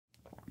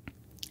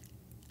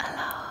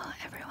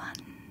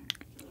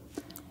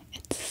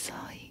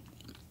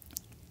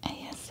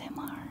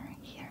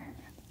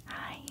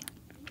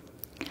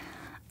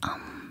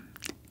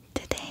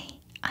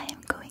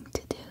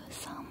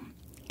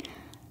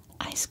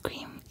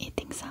cream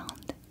eating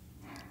sound.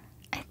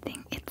 I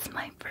think it's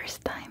my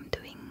first time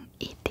doing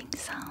eating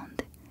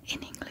sound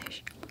in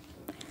English,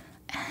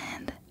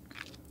 and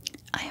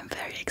I am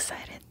very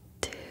excited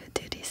to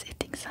do this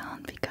eating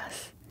sound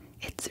because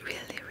it's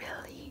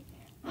really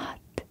hot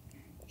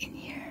in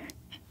here.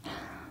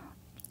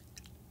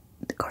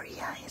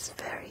 Korea is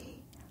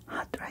very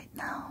hot right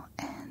now,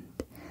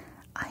 and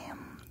I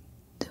am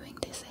doing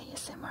this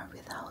ASMR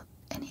without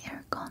any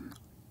aircon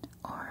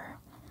or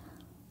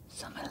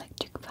some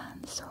electric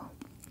fan, so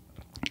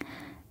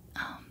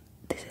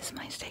this is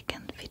my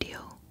second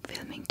video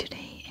filming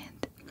today,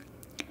 and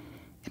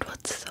it was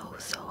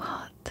so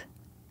hot,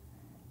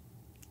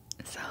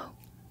 so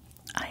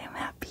I am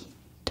happy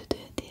to do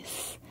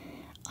this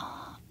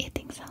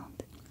eating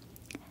sound,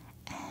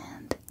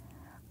 and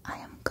I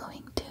am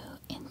going to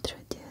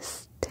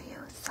introduce to you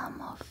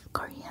some of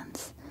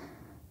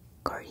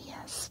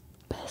Korea's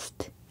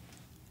best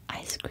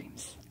ice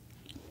creams.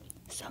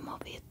 Some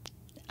of it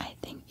I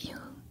think you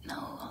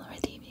know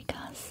already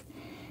because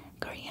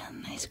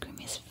Korean ice cream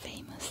is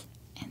famous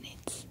and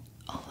it's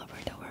all over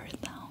the world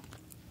now.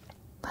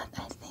 But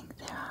I think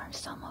there are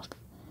some of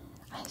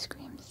ice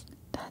creams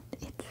that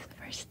it's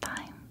first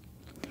time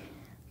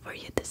for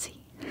you to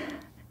see.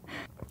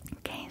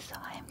 Okay, so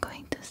I am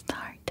going to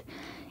start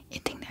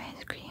eating the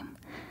ice cream,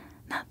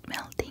 not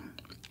melting.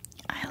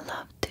 I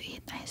love to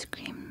eat ice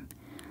cream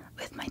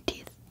with my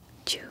teeth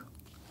chew.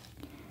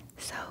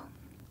 So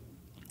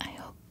I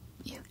hope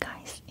you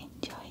guys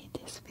enjoy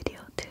this video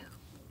too.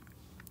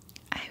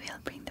 I will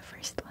bring the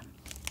first one.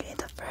 Okay,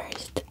 the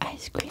first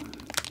ice cream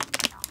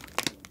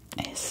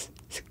is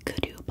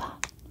스크류바.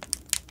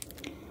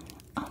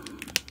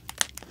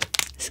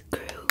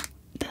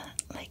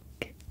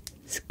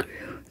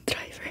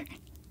 Screwdriver.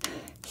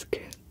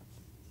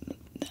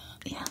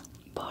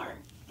 Bar.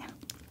 Yeah.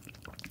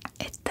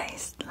 It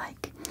tastes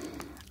like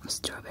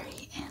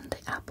strawberry and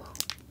apple.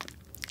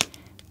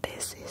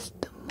 This is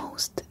the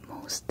most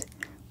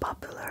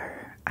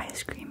popular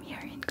ice cream here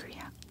in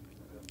Korea,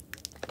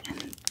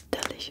 and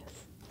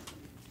delicious.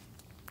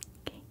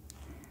 Okay.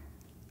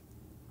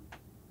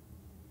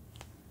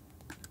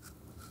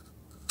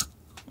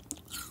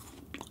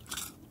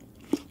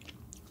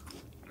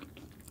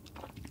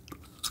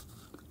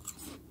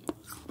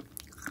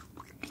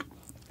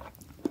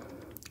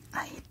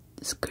 I eat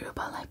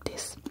스크류바 like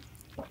this.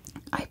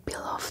 I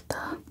peel off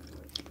the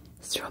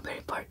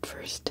strawberry part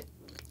first,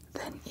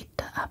 then eat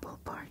the apple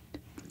part.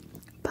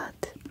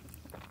 But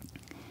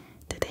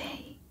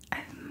today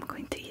I'm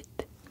going to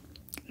eat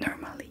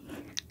normally.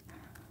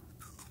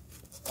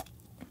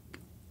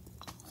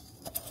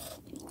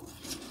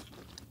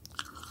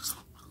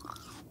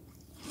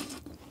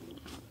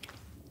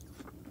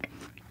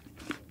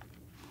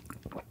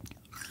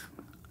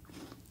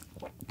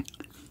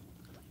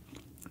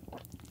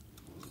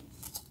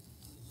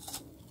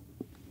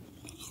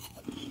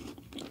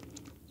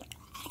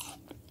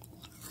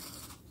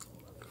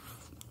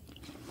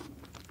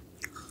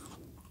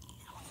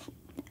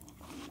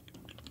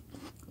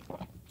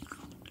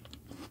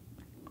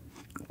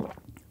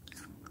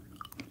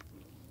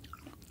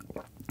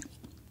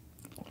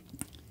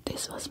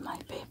 This was my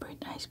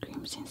favorite ice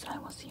cream since I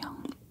was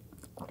young.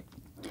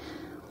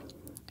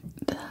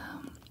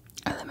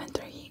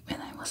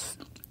 When I was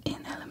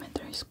in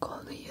elementary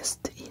school, we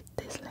used to eat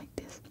this like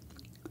this.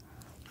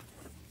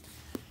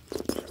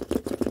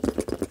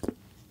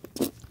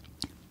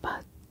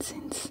 But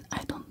since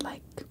I don't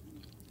like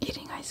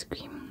eating ice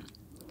cream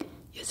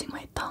using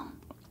my tongue,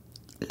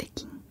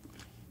 licking,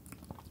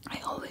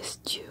 I always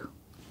chew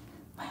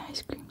my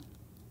ice cream.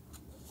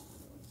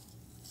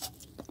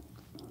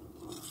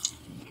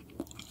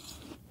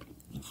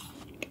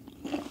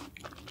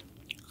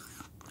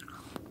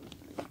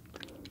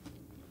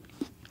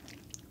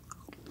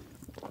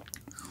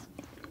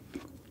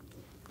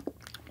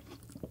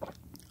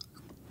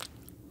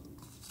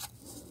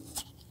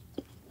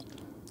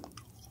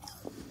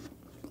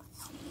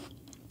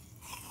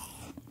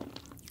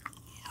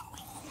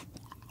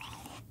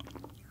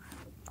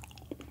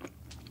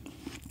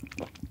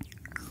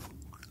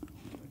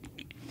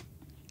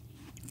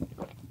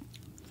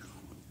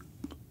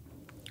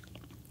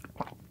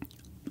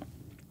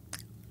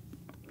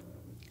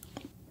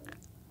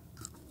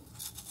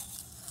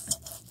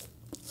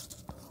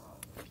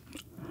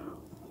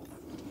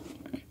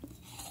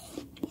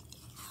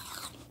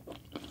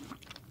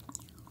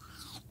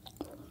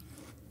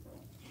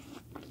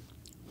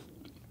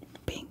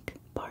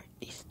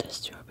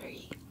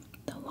 Strawberry,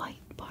 the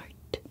white part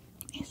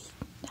is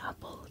the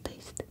apple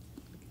taste.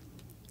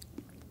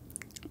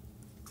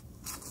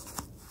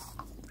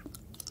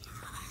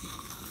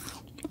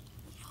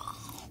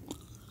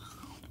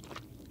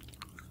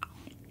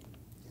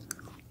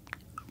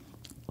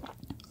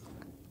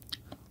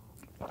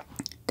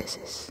 This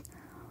is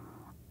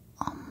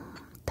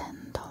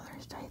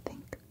 $10, I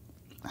think.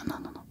 No,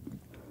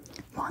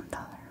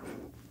 $1.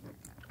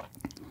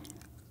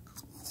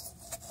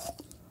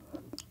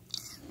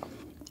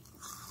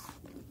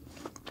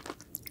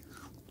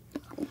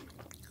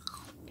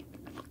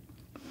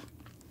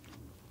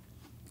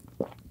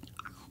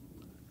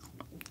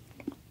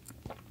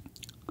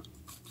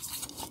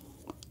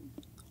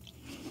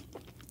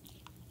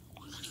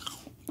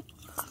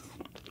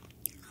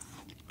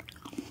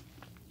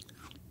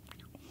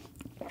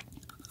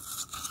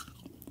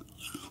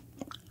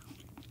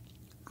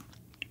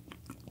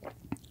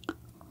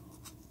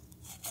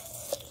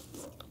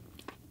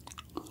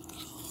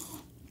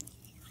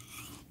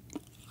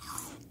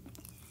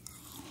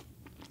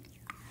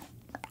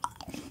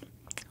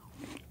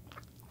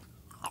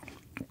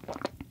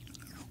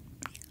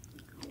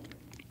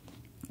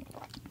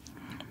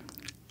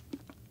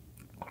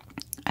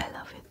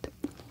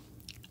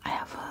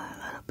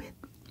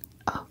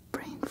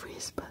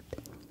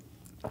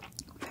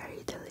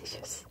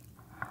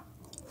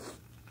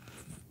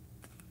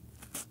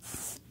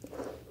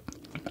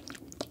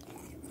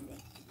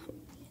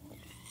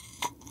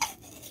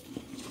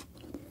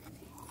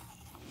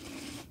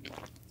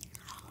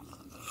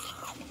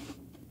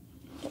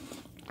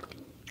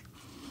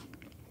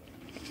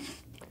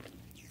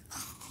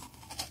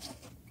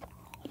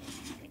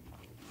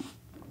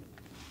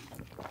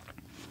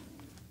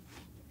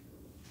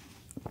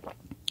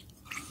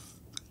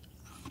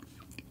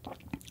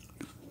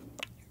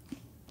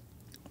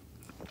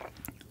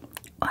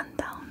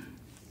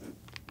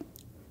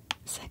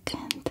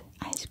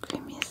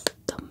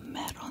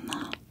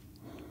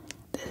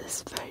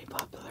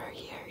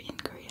 here in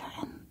Korea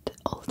and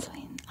also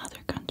in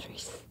other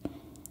countries.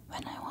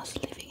 When I was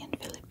living in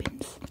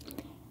Philippines,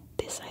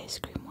 this ice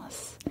cream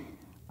was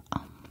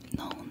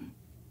known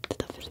to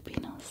the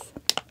Filipinos.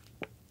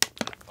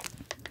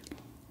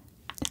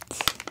 It's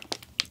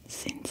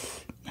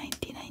since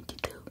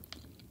 1992.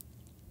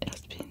 It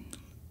has been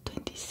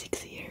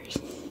 26 years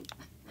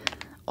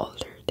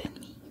older than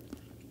me.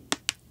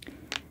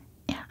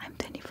 Yeah, I'm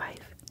 25.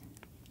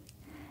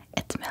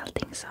 It's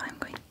melting, so I'm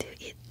going to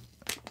eat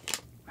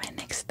my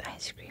next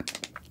ice cream.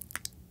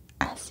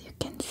 As you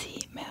can see,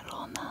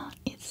 Merona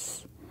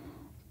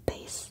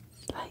tastes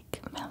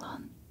like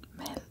melon.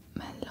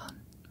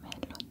 Melon.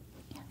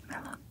 Yeah,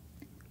 melon.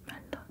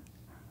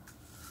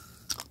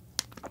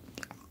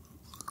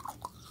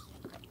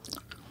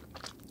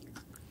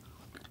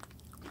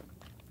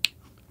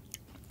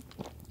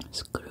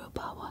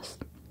 Skrewba was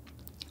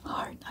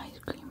hard ice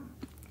cream,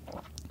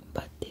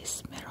 but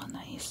this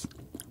Merona is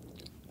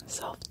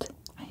soft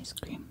ice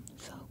cream,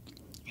 so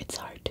it's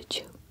hard to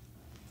chew.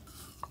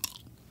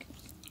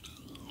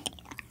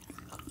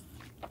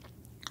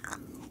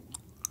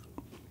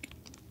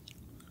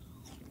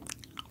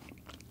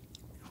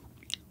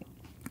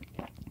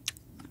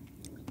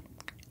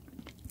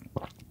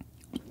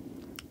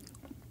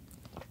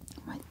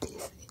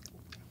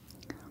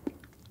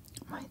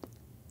 My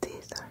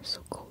teeth are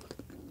so cold.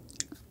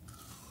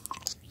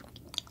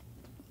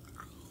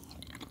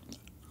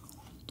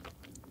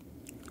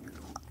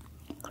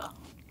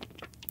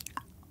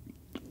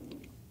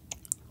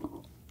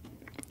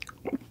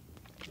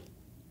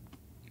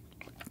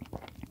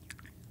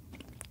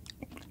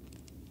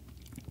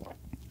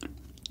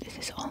 This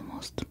is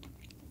almost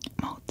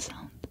mouth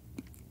sound,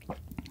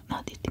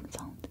 not eating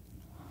sound.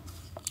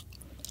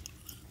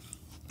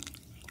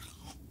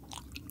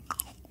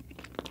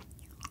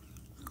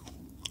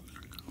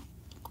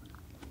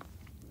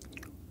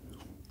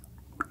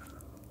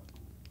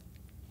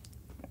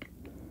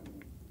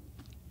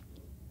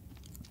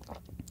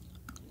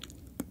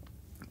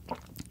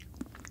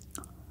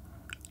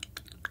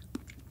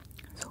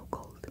 So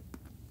cold.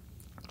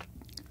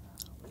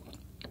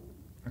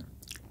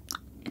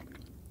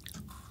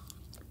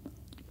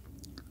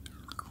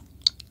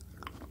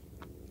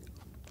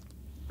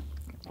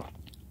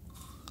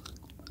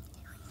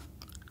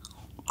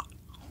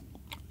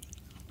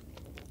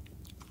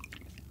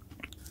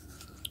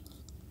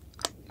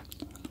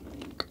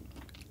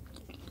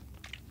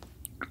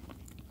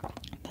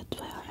 That's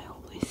why I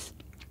always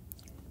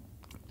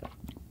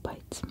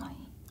bite my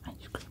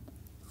ice cream.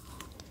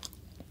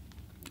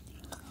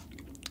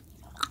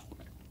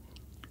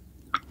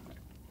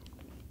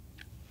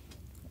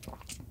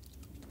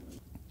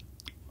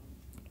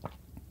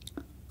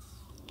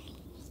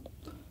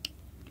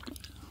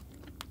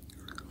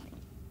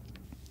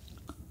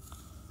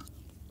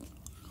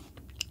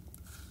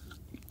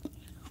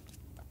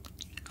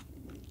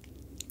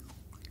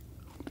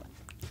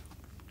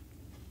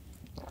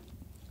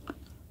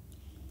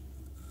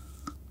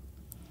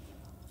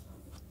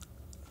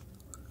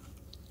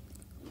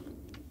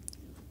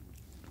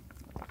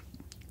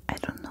 I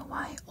don't know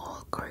why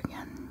all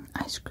Korean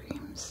ice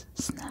creams,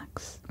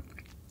 snacks,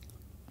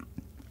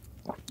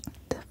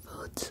 the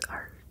foods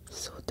are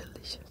so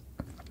delicious.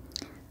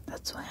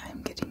 That's why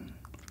I'm getting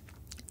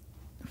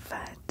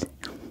fat.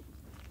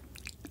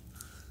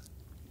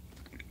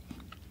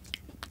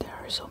 There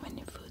are so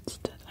many foods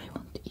that I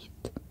want to eat.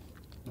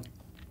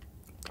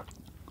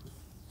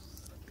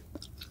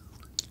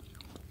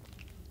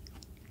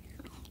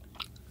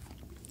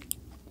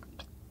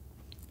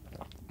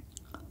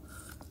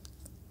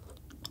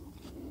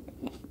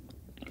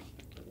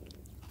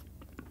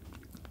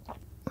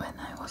 When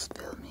I was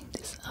filming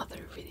this other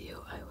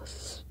video, I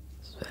was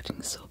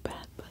sweating so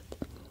bad, but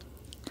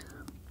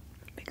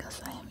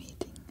because I am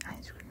eating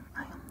ice cream,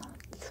 I am not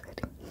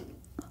sweating.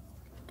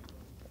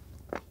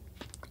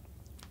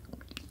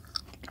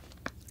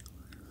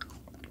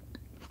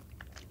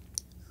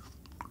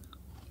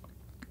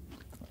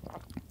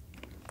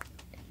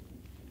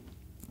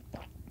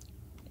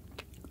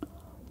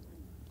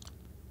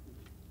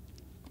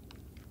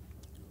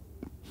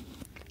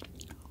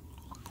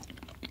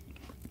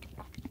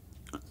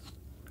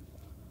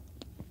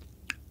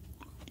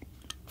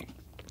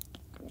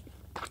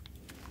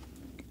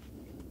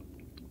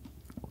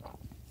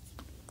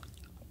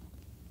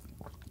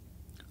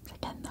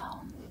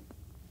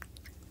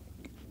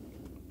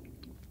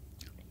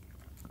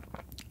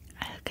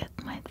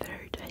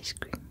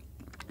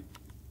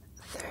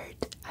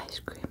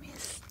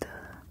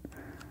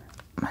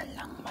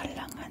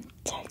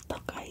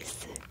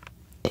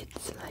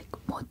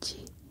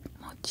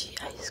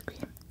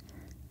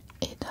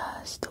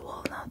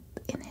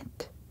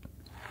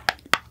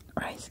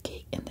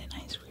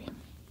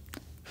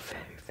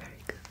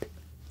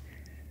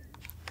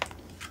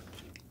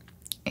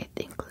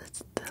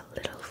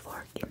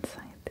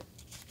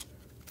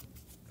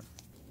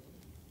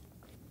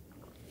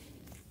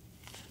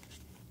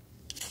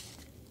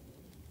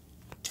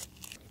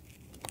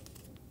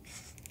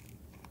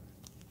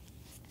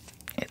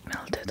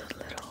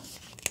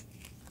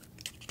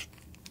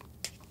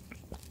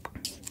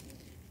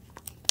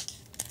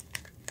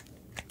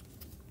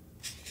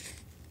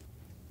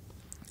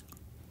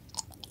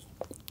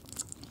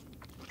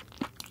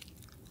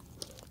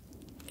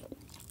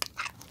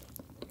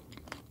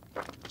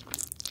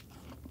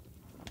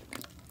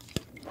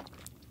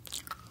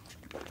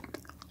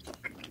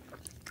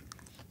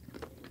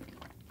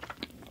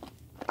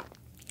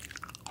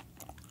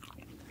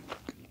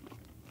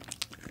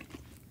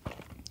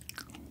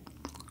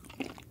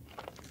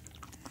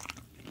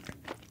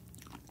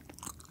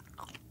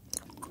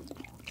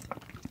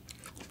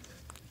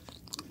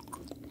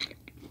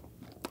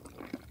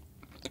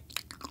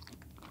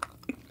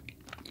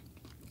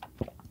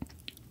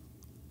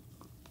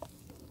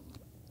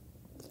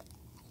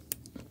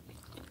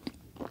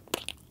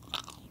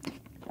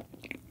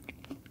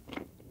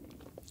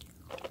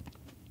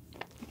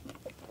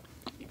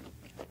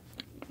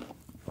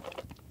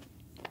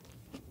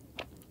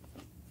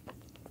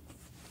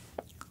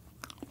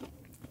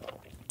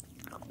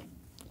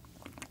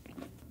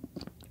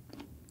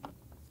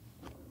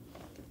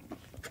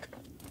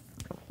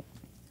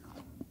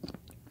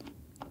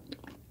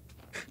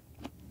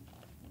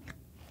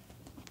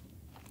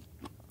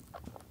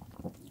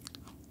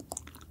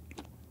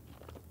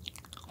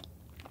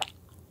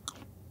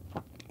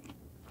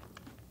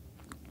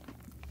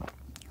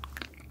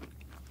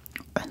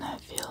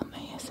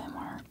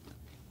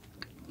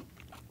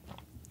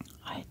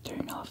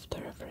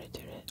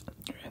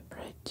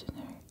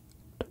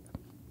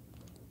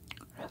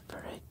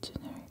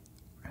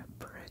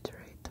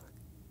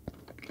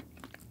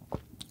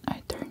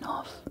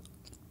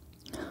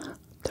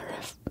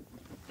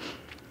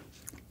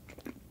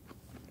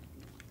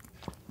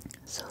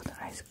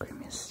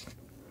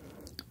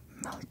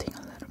 melting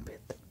a little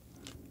bit.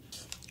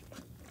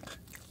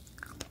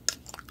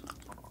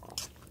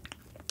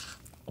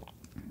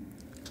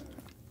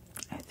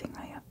 I think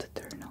I have to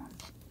turn on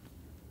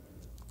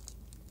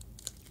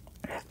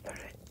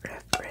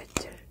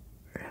refrigerator.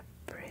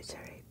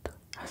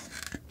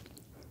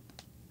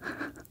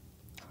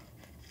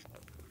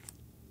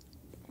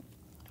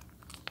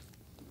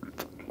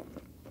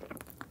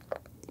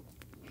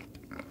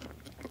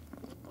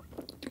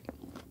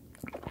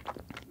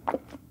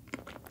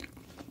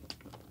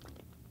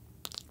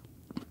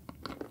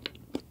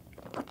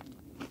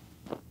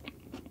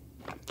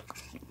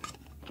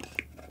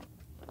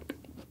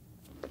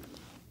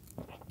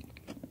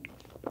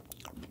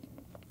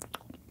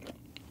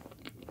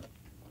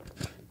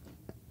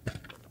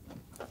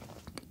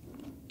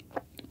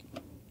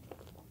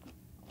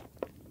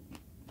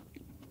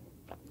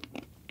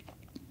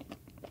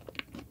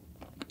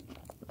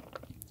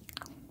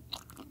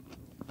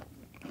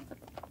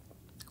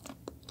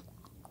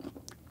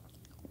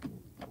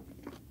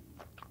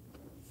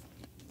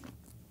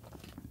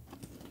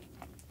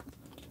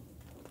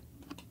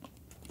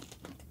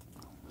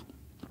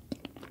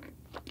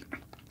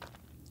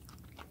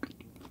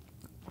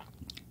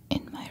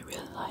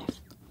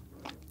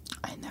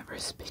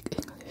 Speak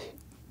English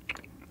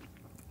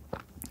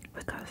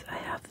because I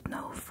have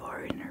no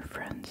foreign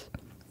friends.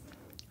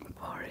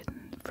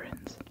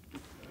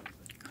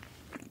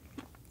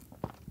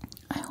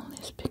 I only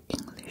speak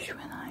English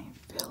when I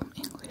film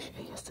English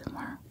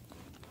ASMR.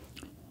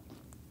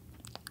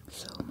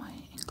 So my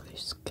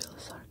English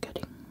skills are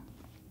getting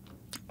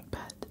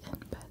bad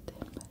and bad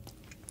and bad.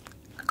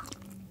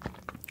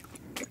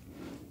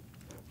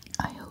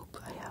 I hope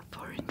I have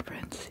foreign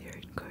friends here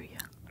in Korea.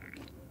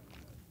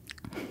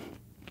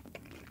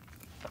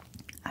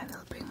 I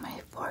will bring my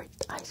fourth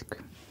ice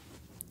cream.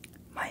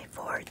 My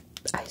fourth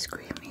ice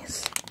cream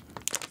is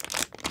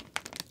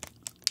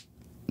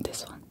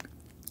this one.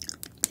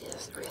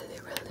 This is really,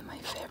 really my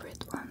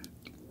favorite one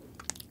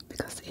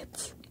because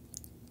it's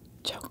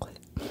chocolate.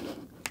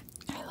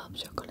 I love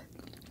chocolate.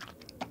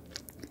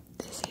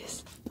 This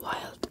is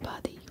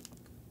Wildbody.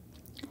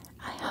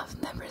 I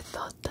have never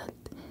thought that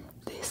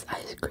this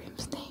ice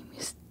cream's name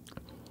is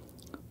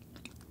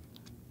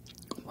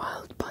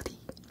Wildbody.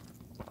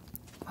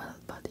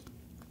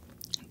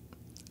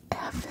 I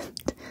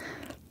haven't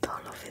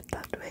thought of it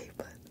that way,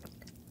 but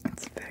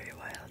it's very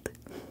wild.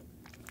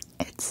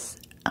 It's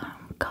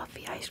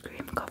coffee ice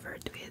cream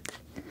covered with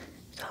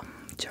some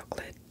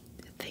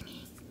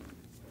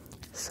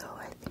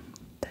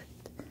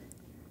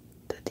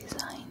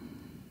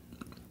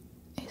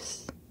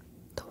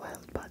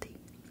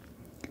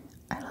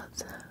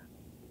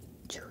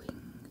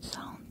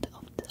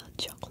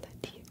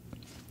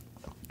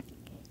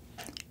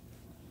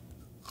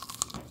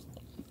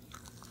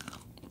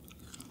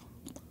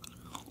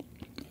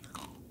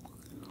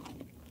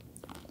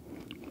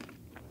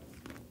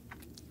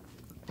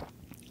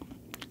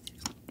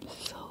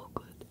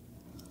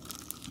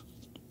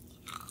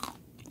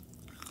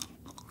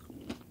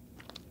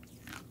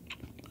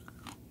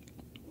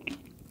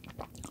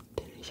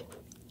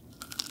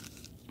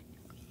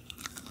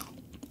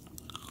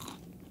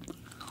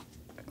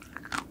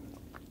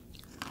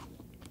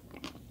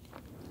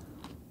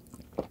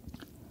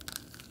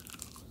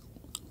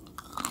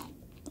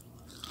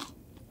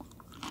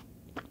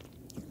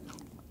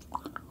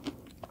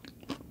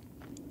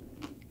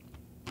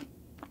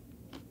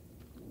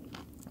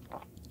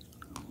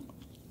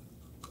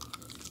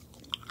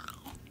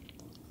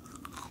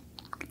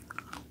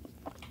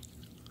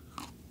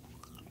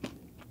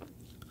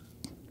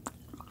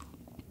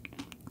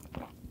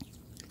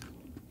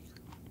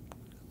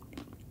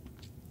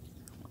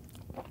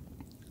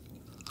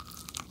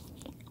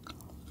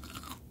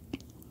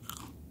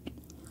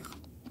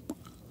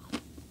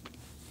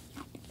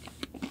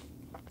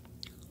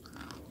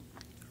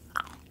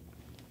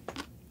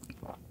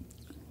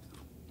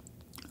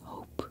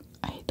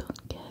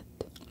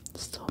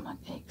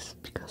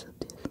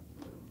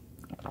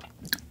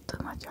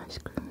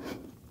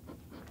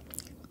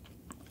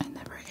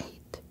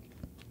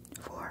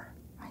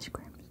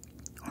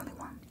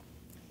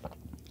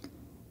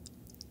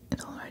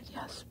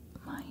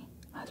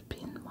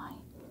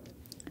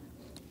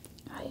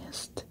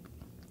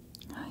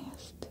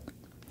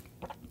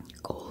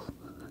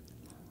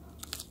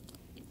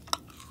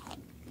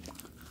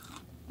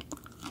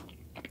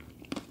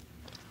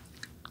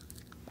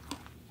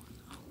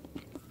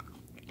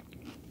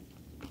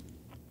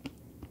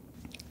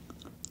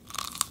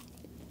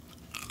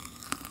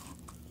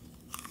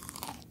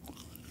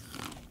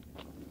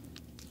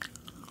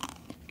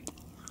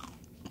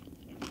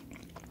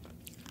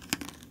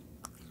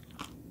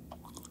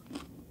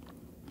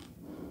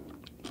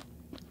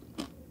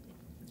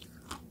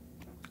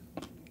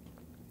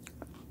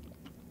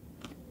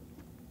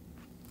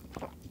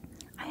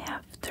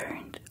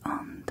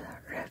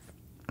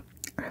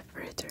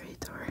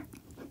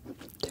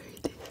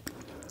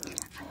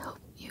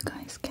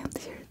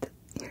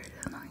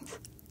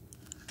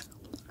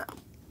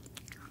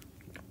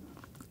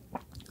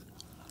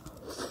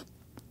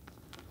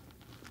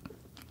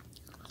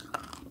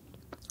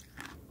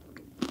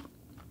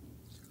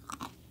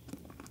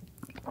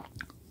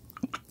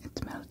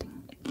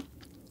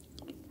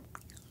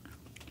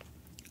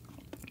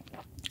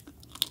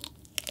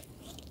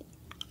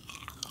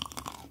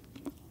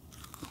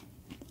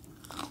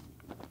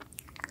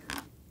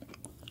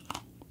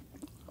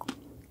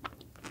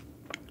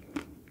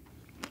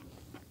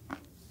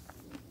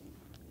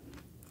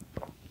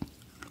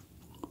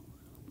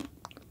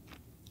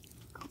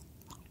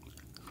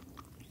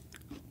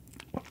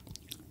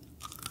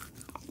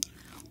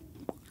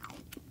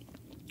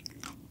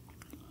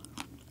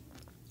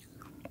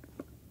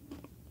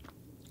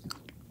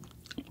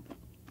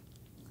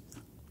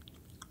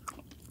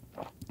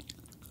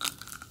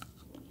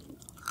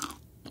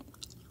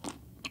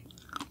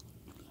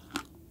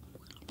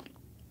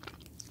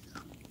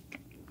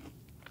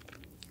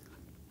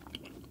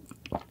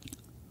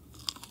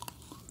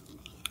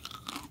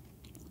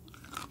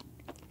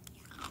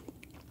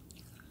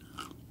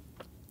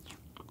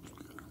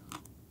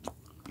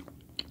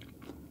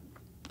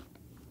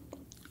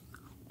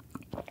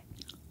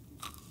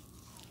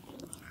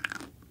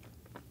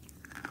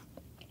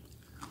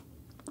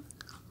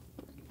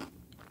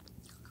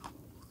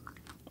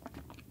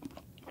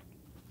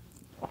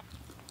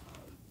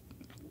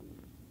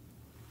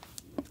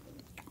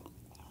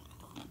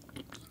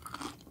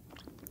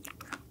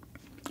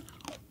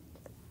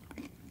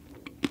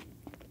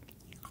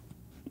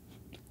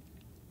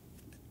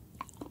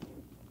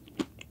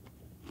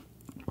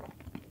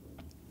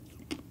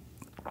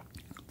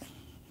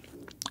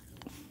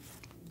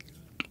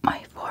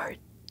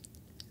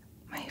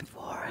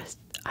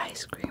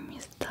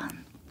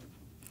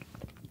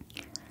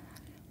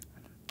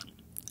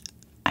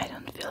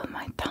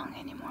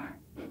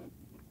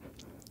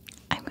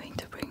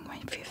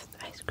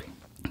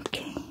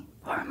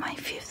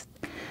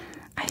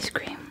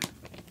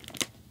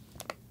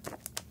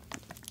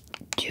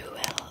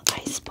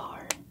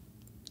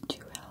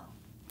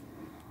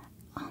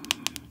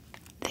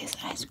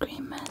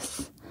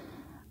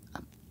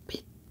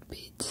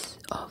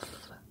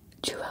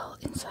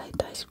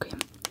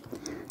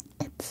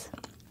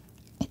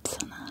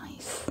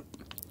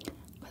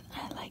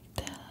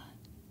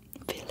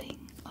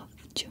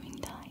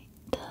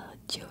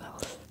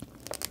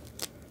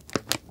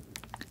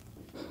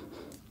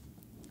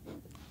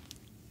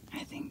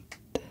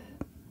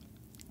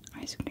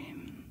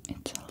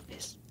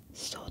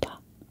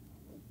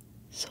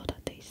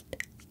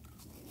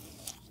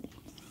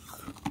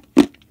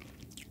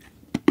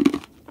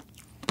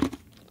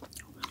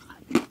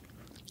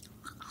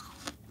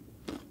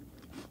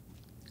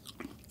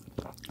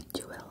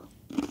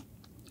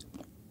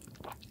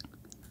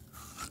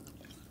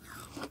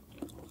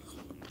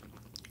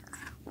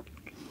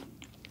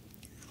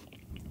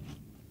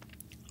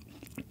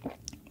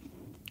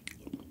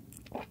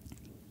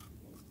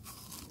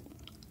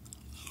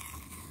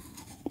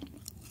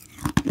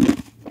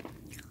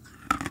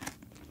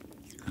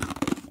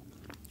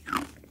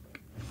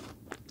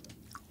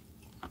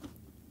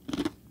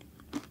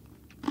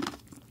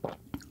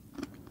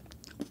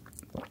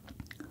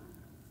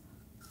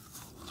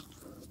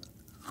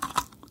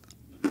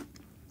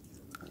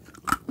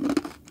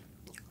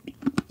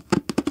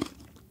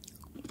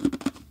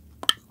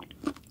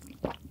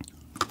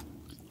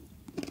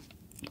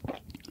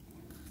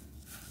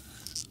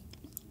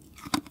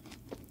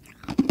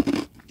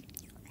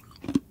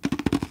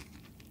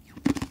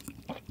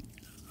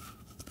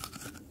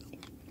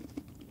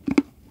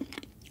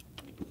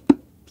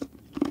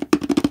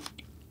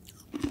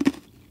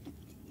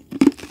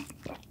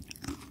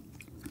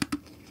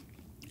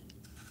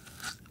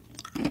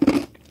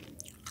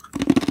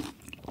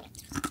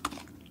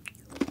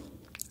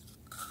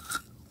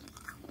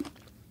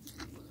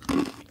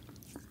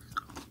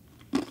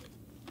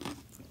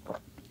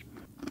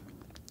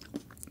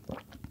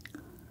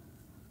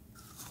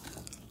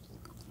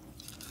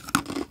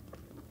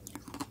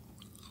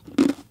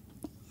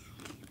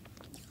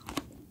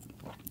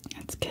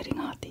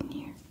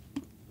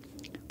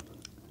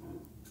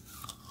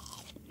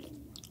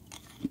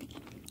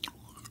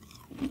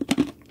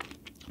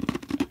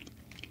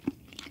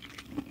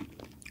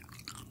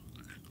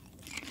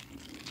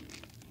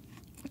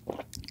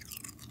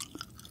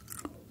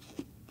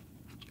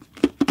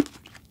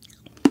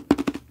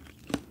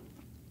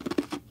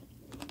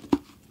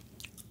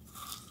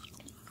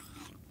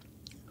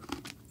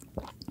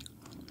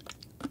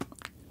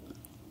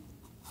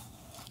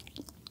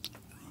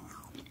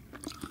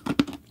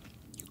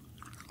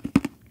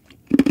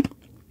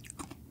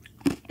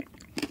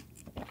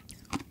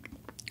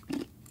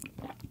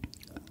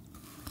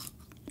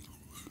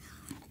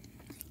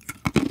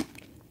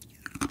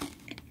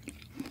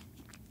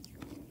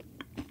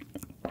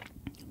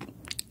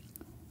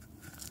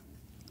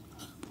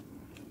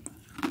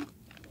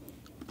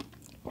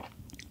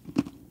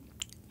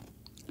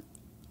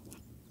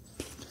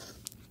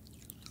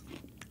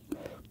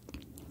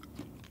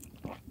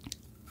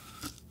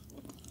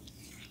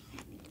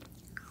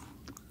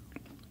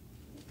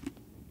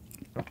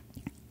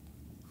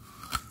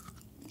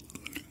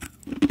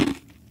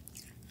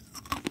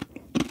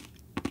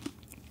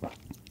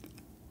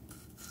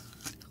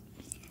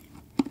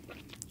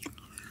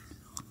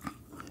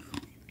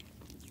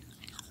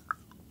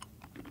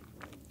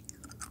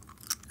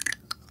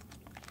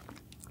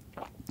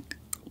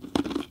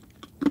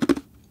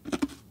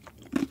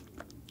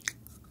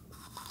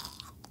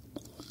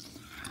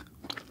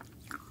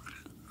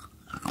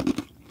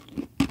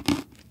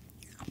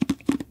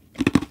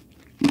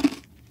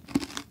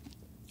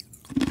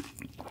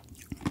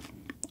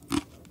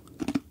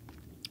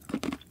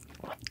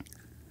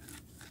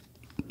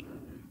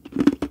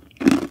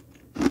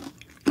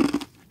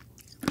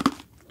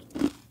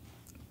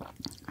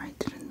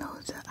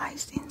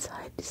is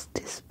inside is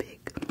this big.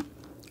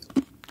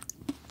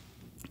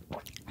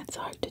 It's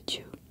hard to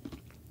chew.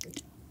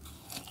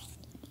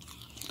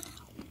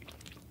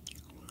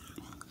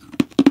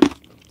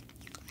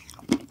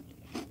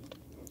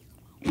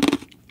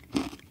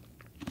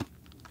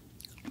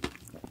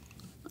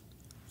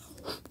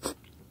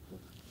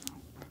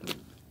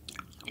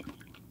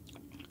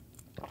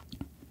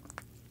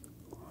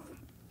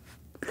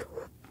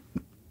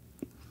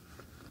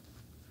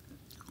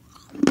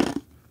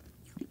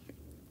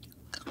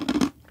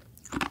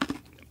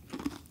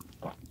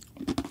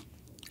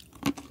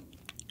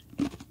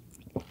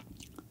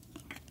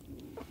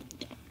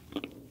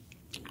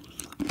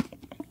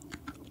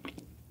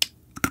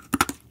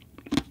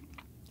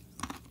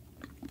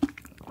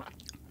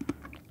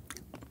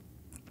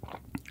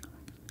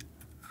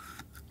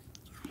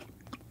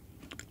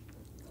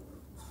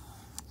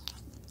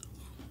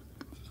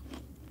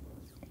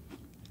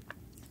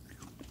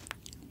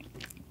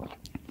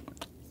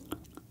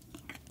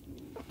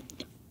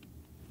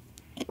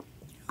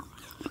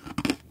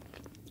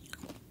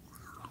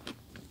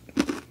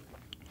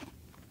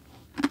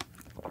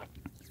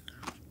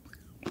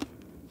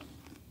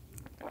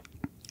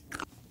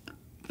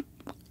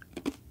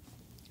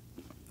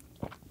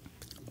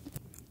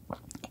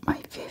 My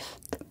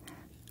fifth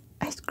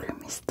ice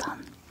cream is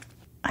done.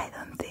 I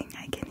don't think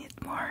I can eat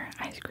more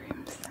ice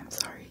creams, I'm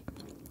sorry.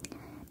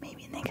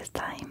 Maybe next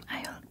time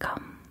I will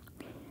come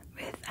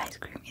with ice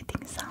cream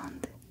eating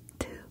sound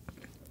too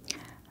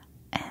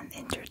and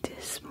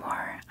introduce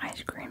more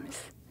ice creams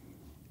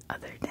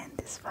other than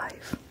these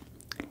 5.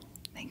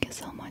 Thank you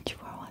so much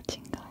for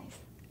watching, guys.